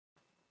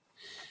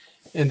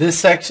In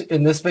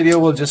this video,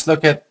 we'll just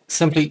look at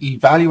simply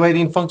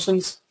evaluating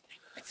functions.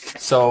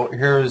 So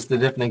here's the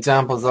different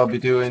examples I'll be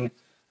doing,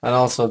 and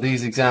also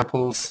these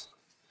examples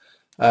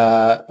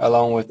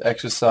along with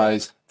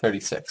exercise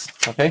 36.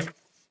 Okay.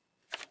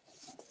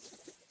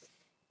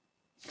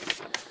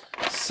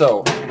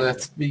 So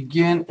let's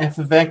begin. F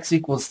of x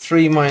equals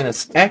 3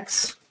 minus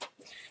x.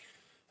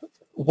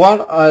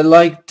 What I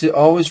like to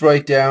always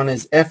write down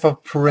is f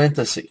of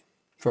parenthesis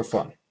for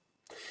fun.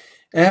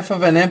 F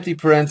of an empty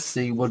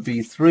parenthesis would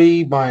be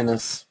 3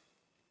 minus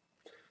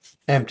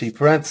empty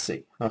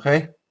parenthesis,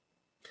 okay?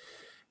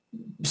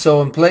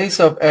 So in place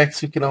of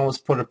x, we can always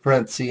put a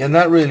parenthesis, and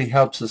that really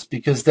helps us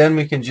because then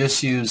we can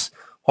just use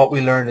what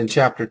we learned in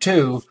chapter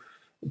 2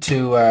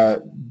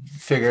 to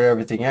figure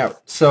everything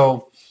out.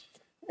 So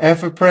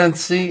f of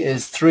parenthesis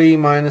is 3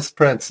 minus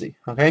parenthesis,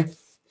 okay?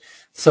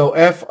 So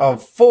f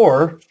of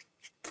 4,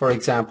 for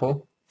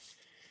example,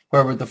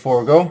 where would the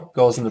 4 go?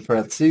 Goes into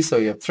parentheses, so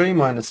you have 3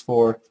 minus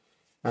 4,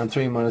 and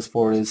 3 minus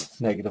 4 is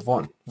negative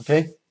 1,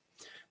 okay?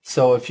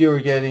 So if you were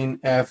getting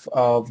f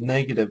of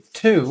negative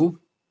 2,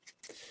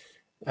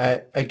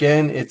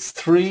 again, it's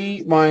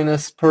 3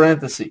 minus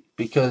parenthesis,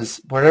 because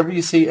wherever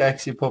you see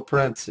x, you put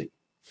parenthesis.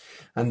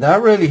 And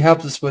that really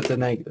helps us with the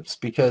negatives,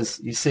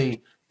 because you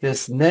see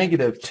this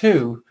negative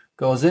 2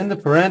 goes into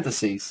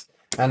parentheses,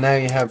 and now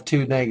you have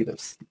two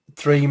negatives.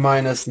 3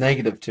 minus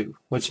negative 2,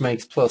 which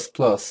makes plus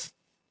plus,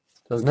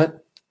 doesn't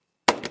it?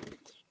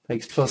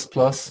 Makes plus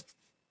plus,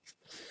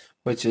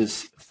 which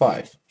is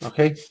 5,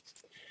 okay?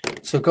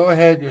 So go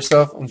ahead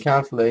yourself and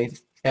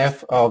calculate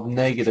f of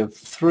negative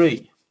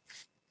 3.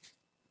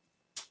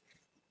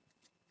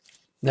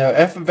 Now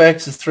f of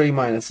x is 3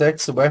 minus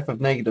x, so f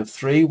of negative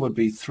 3 would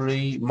be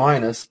 3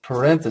 minus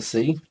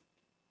parenthesis,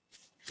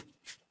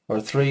 or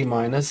 3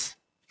 minus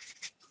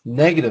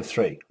negative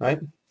 3, right?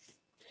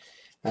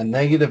 And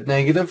negative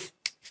negative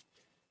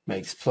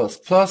makes plus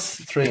plus.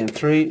 3 and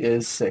 3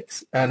 is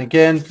 6. And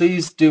again,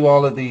 please do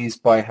all of these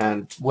by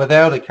hand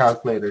without a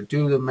calculator.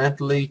 Do them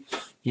mentally.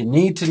 You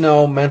need to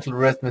know mental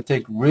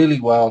arithmetic really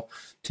well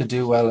to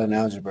do well in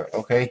algebra,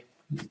 okay?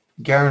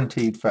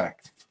 Guaranteed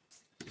fact.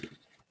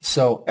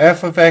 So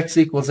f of x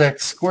equals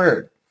x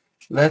squared.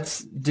 Let's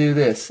do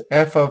this.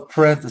 F of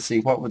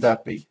parenthesis, what would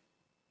that be?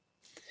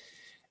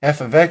 F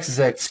of x is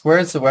x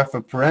squared, so f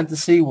of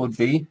parenthesis would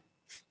be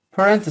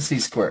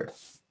parenthesis squared.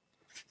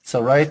 So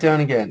write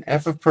down again.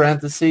 F of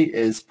parenthesis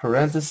is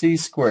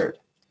parenthesis squared.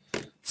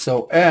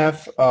 So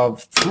f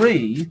of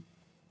 3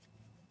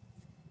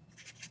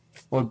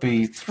 would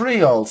be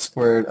 3 all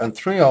squared, and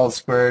 3 all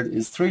squared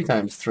is 3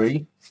 times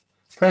 3.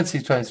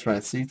 Parenthesis times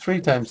parenthesis,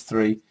 3 times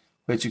 3,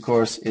 which of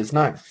course is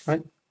 9,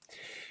 right?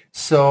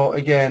 So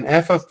again,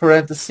 f of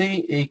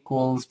parenthesis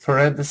equals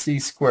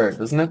parenthesis squared,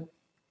 doesn't it?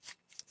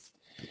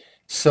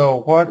 So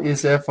what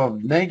is f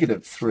of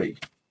negative 3?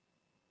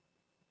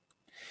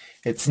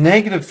 It's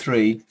negative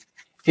 3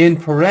 in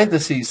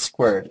parentheses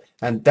squared.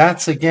 And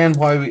that's again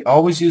why we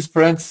always use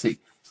parentheses,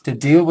 to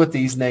deal with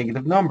these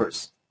negative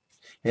numbers.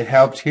 It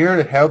helped here,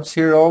 it helps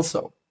here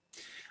also.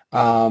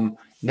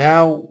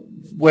 Now,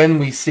 when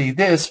we see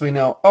this, we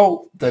know,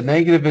 oh, the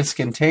negative is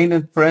contained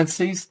in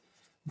parentheses.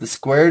 The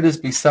squared is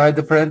beside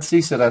the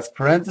parentheses, so that's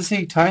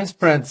parenthesis times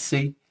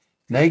parenthesis,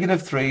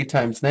 negative 3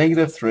 times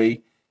negative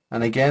 3.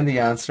 And again, the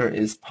answer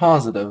is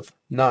positive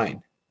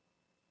 9.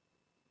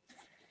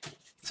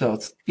 So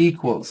it's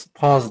equals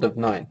positive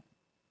 9.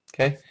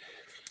 Okay.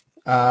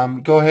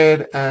 Go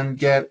ahead and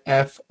get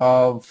f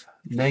of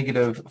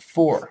negative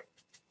 4.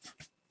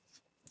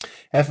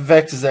 F of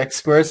x is x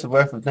squared, so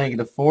f of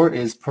negative 4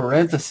 is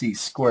parentheses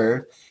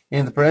squared.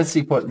 In the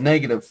parentheses, put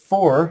negative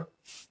 4.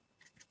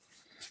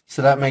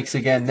 So that makes,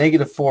 again,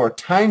 negative 4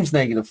 times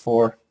negative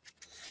 4.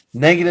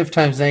 Negative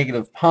times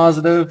negative,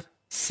 positive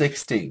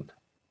 16.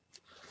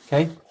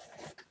 Okay.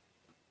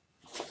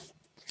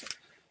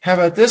 How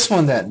about this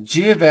one then?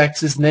 G of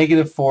x is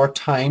negative 4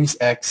 times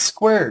x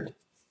squared.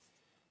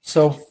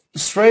 So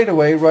straight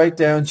away, write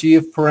down g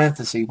of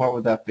parenthesis. What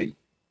would that be?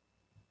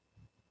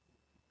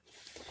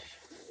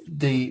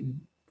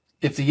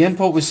 If the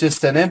input was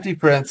just an empty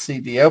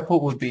parenthesis, the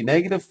output would be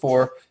negative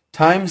 4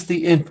 times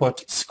the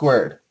input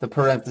squared, the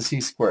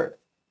parenthesis squared.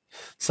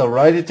 So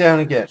write it down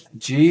again.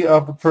 G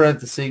of the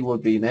parenthesis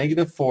would be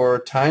negative 4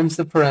 times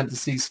the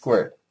parenthesis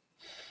squared.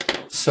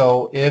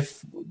 So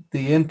if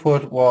the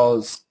input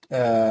was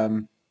 5,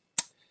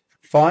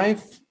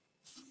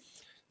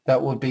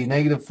 that would be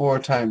negative 4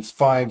 times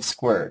 5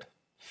 squared.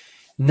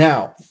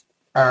 Now,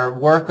 our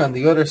work on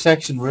the other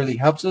section really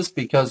helps us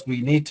because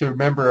we need to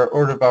remember our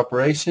order of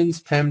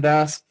operations.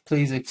 PEMDAS,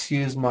 please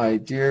excuse my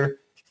dear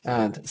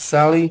Aunt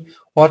Sally.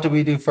 What do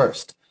we do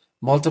first?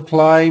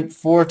 Multiply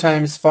 4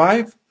 times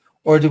 5,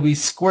 or do we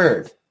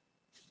square it?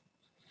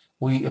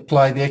 We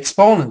apply the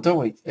exponent, don't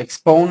we?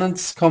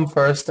 Exponents come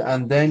first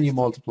and then you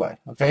multiply,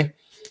 okay?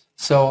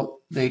 So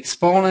the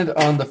exponent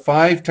on the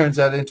 5 turns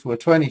that into a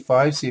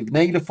 25, so you have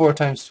negative 4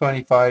 times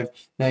 25,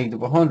 negative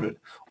 100.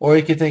 Or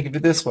you can think of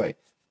it this way.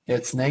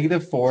 It's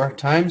negative 4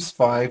 times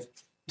 5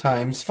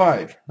 times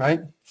 5,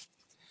 right?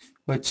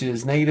 which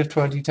is negative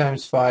 20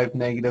 times 5,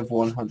 negative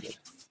 100.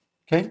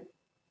 Okay?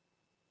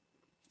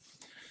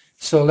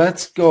 So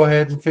let's go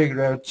ahead and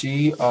figure out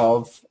g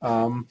of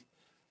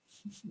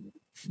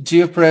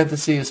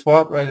parentheses is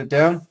what? Write it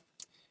down.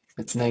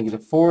 It's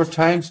negative 4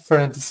 times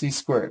parentheses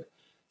squared.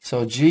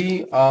 So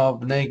g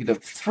of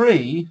negative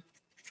 3,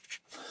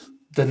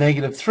 the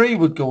negative 3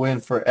 would go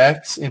in for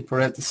x in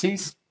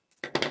parentheses.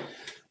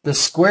 The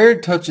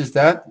squared touches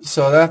that,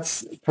 so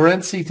that's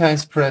parenthesis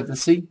times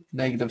parenthesis,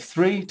 negative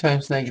 3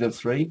 times negative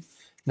 3.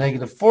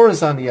 Negative 4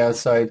 is on the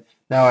outside.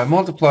 Now I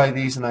multiply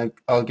these and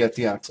I'll get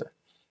the answer.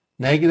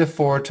 Negative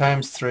 4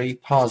 times 3,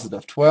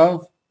 positive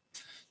 12.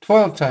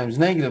 12 times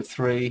negative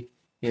 3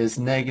 is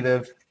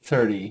negative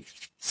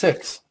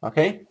 36.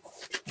 Okay?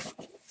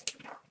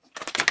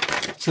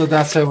 So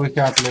that's how we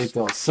calculate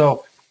those.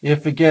 So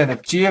if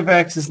g of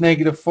x is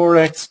negative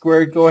 4x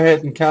squared, go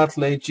ahead and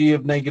calculate g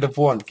of negative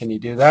 1. Can you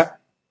do that?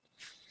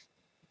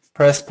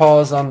 Press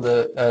pause on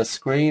the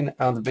screen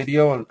on the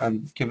video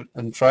and give it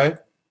and try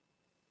it.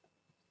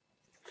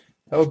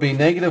 That would be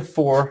negative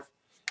 4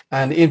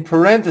 and in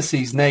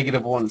parentheses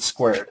negative 1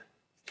 squared.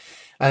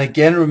 And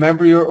again,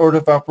 remember your order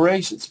of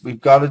operations.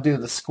 We've got to do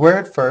the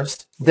squared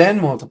first,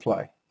 then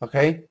multiply.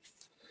 Okay?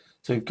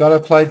 So we've got to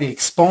apply the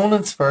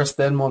exponents first,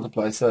 then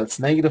multiply. So it's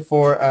negative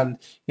 4, and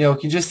you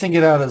can just think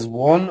it out as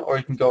 1, or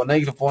you can go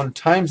negative 1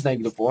 times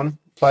negative 1,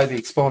 apply the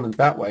exponent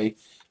that way,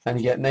 and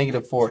you get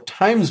negative 4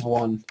 times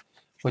 1,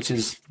 which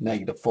is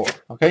negative 4.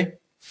 Okay?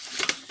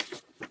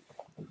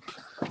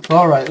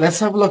 All right, let's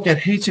have a look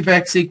at h of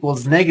x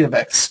equals negative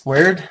x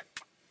squared.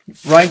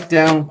 Write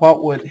down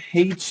what would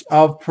h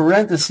of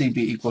parentheses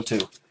be equal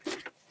to.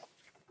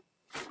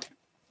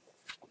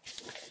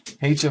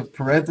 H of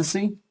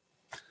parentheses,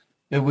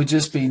 it would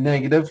just be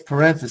negative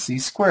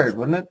parentheses squared,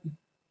 wouldn't it?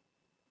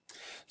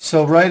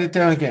 So write it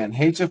down again.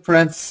 H of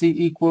parentheses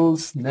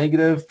equals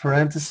negative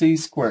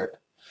parentheses squared.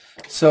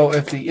 So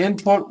if the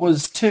input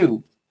was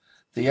 2,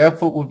 the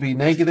output would be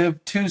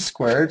negative 2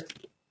 squared.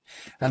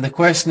 And the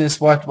question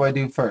is, what do I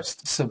do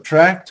first?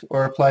 Subtract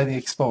or apply the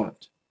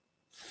exponent?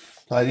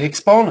 Apply the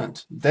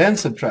exponent, then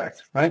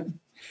subtract, right?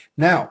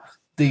 Now,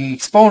 the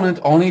exponent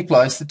only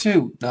applies to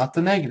 2, not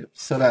the negative.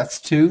 So that's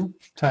 2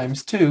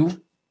 times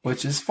 2,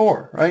 which is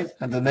 4, right?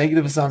 And the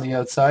negative is on the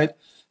outside.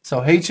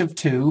 So h of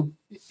 2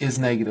 is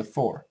negative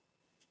 4.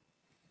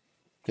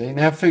 Okay,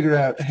 now figure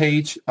out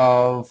h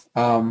of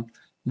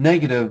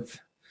negative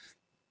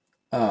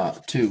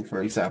 2,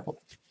 for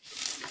example.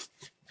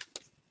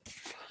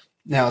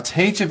 Now it's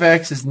h of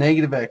x is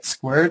negative x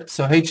squared,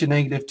 so h of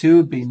negative 2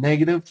 would be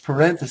negative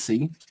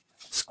parentheses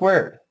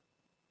squared.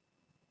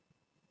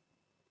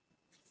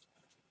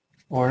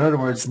 Or in other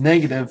words,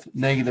 negative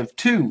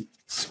 2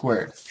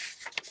 squared.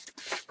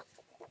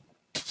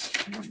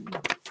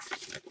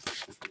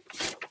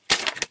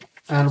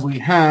 And we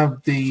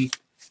have the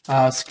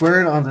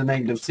squared on the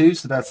negative 2,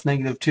 so that's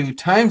negative 2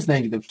 times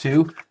negative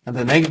 2, and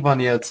the negative on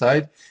the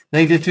outside.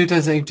 Negative 2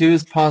 times negative 2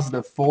 is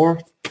positive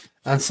 4,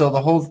 and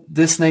so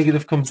this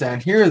negative comes down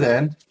here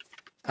then,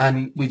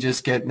 and we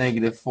just get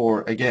negative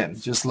 4 again,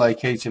 just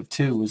like h of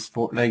 2 is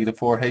negative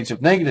 4, h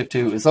of negative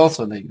 2 is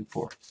also negative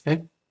 4.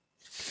 Okay?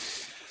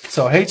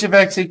 So h of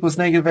x equals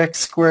negative x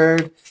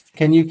squared.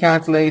 Can you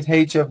calculate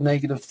h of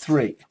negative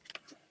 3?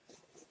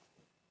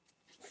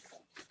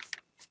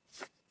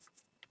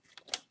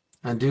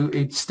 And do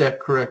each step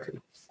correctly.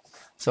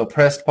 So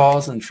press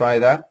pause and try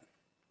that.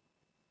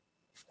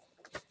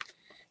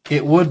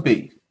 It would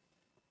be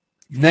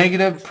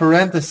negative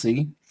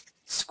parentheses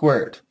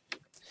squared.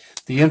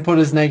 The input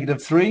is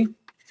negative 3,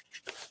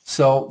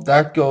 so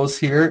that goes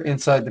here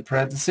inside the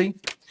parenthesis.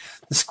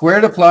 The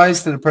squared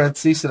applies to the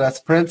parentheses, so that's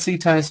parentheses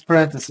times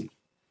parentheses.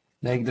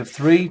 Negative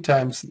 3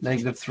 times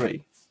negative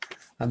 3.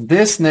 And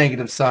this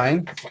negative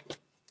sign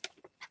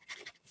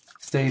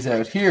stays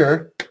out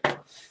here.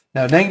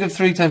 Now negative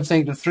 3 times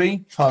negative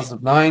 3,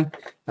 positive 9,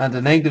 and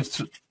the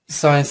negative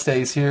sign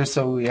stays here,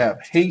 so we have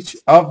h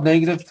of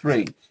negative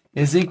 3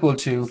 is equal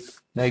to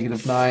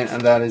negative 9,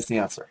 and that is the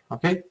answer.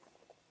 Okay?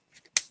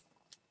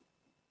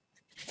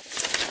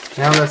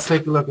 Now let's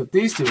take a look at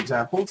these two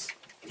examples.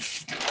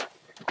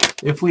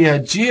 If we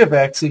had g of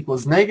x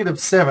equals negative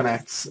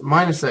 7x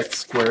minus x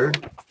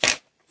squared,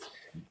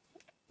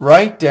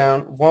 write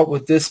down what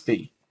would this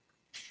be?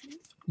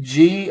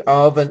 G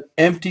of an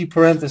empty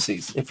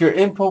parentheses. If your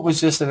input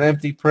was just an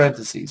empty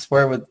parentheses,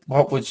 what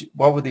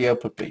would the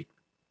output be?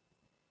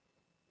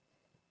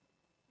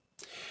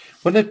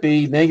 Wouldn't it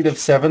be negative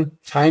 7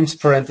 times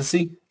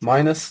parentheses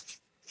minus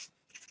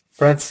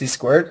parentheses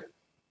squared?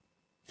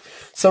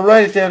 So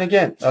write it down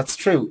again. That's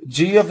true.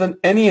 G of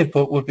any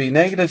input would be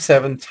negative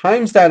 7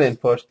 times that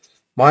input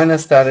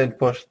minus that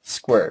input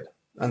squared.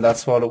 And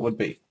that's what it would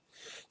be.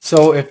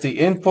 So if the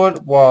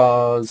input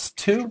was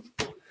 2,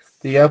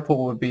 the output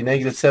would be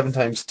negative 7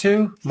 times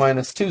 2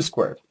 minus 2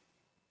 squared,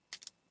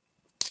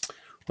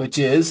 which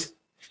is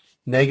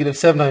negative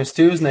 7 times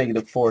 2 is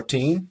negative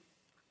 14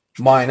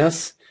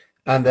 minus,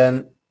 and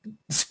then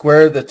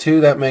square the 2,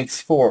 that makes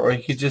 4. Or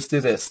you could just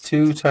do this,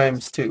 2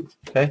 times 2.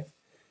 Okay?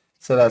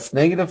 So that's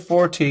negative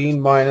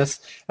 14 minus,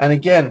 and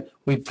again,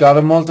 we've got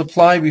to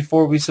multiply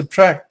before we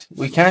subtract.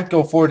 We can't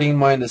go 14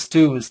 minus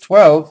 2 is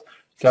 12.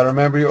 Got to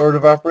remember your order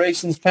of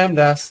operations,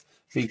 PEMDAS,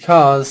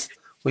 because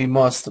we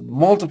must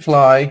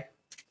multiply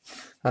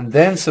and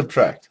then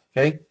subtract.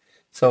 Okay,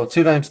 so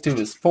 2 times 2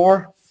 is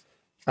 4,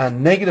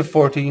 and negative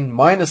 14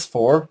 minus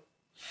 4.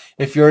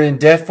 If you're in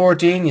debt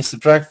 14, you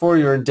subtract 4,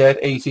 you're in debt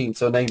 18,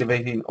 so negative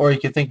 18. Or you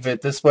can think of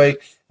it this way,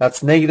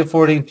 that's negative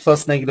 14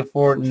 plus negative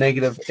 4,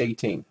 negative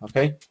 18.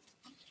 Okay,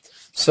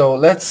 so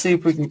let's see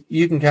if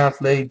you can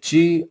calculate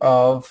g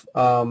of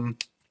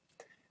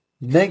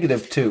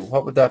negative 2.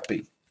 What would that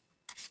be?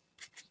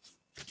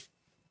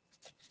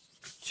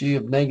 G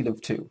of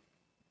negative 2.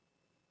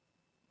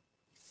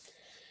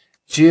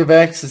 G of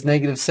x is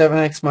negative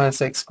 7x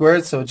minus x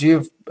squared, so g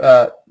of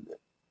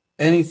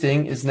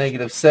anything is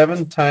negative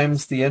 7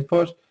 times the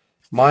input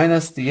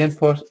minus the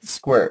input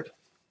squared.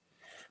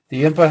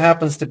 The input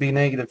happens to be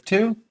negative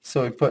 2,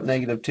 so we put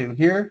negative 2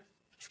 here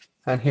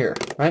and here,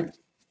 right?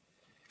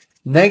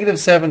 Negative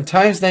 7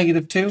 times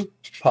negative 2,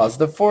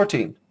 positive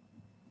 14.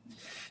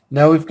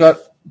 Now we've got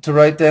to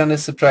write down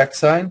this subtract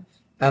sign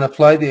and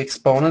apply the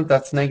exponent.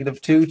 That's negative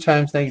 2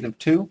 times negative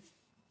 2.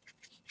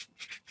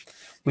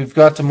 We've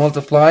got to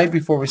multiply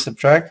before we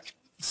subtract,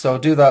 so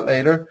do that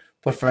later.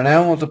 But for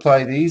now,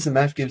 multiply these, and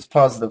that gives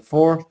positive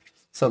 4.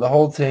 So the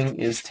whole thing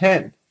is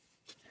 10.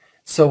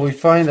 So we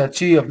find that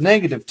g of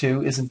negative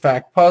 2 is in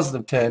fact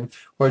positive 10,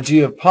 where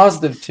g of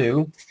positive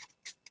 2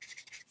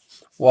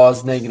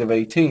 was negative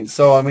 18.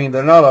 So, I mean,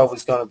 they're not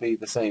always going to be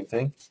the same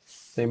thing.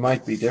 They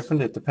might be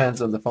different. It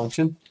depends on the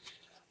function.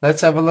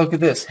 Let's have a look at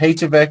this.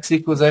 H of x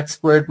equals x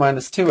squared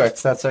minus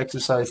 2x. That's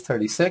exercise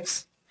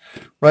 36.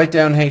 Write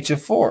down h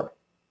of 4.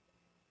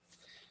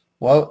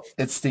 Well,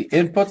 it's the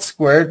input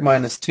squared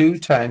minus 2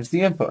 times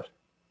the input.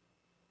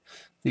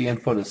 The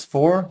input is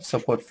 4, so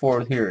put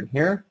 4 here and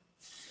here.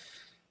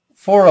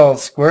 4 all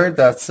squared,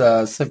 that's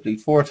simply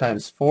 4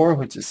 times 4,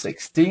 which is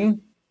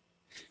 16.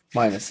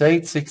 Minus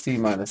 8,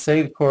 16 minus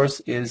 8, of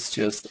course, is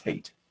just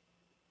 8.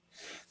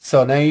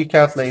 So now you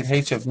calculate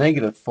h of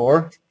negative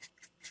 4.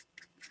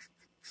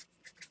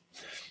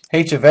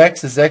 H of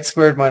x is x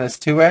squared minus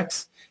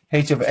 2x.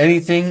 H of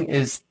anything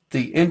is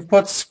the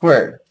input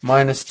squared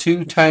minus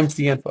 2 times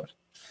the input.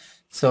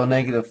 So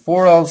negative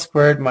 4 all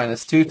squared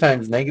minus 2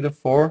 times negative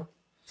 4.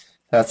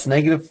 That's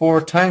negative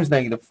 4 times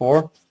negative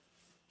 4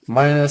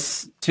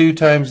 minus 2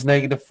 times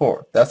negative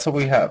 4. That's what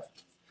we have.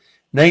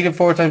 Negative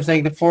 4 times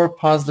negative 4,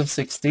 positive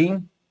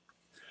 16.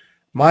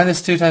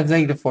 Minus 2 times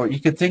negative 4. You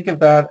could think of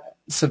that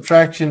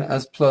subtraction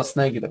as plus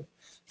negative.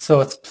 So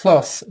it's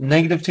plus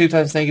negative 2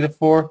 times negative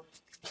 4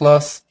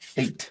 plus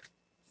 8.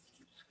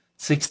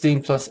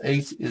 16 plus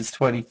 8 is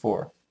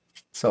 24.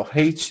 So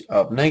h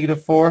of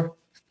negative 4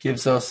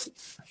 gives us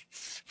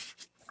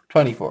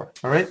 24.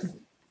 All right?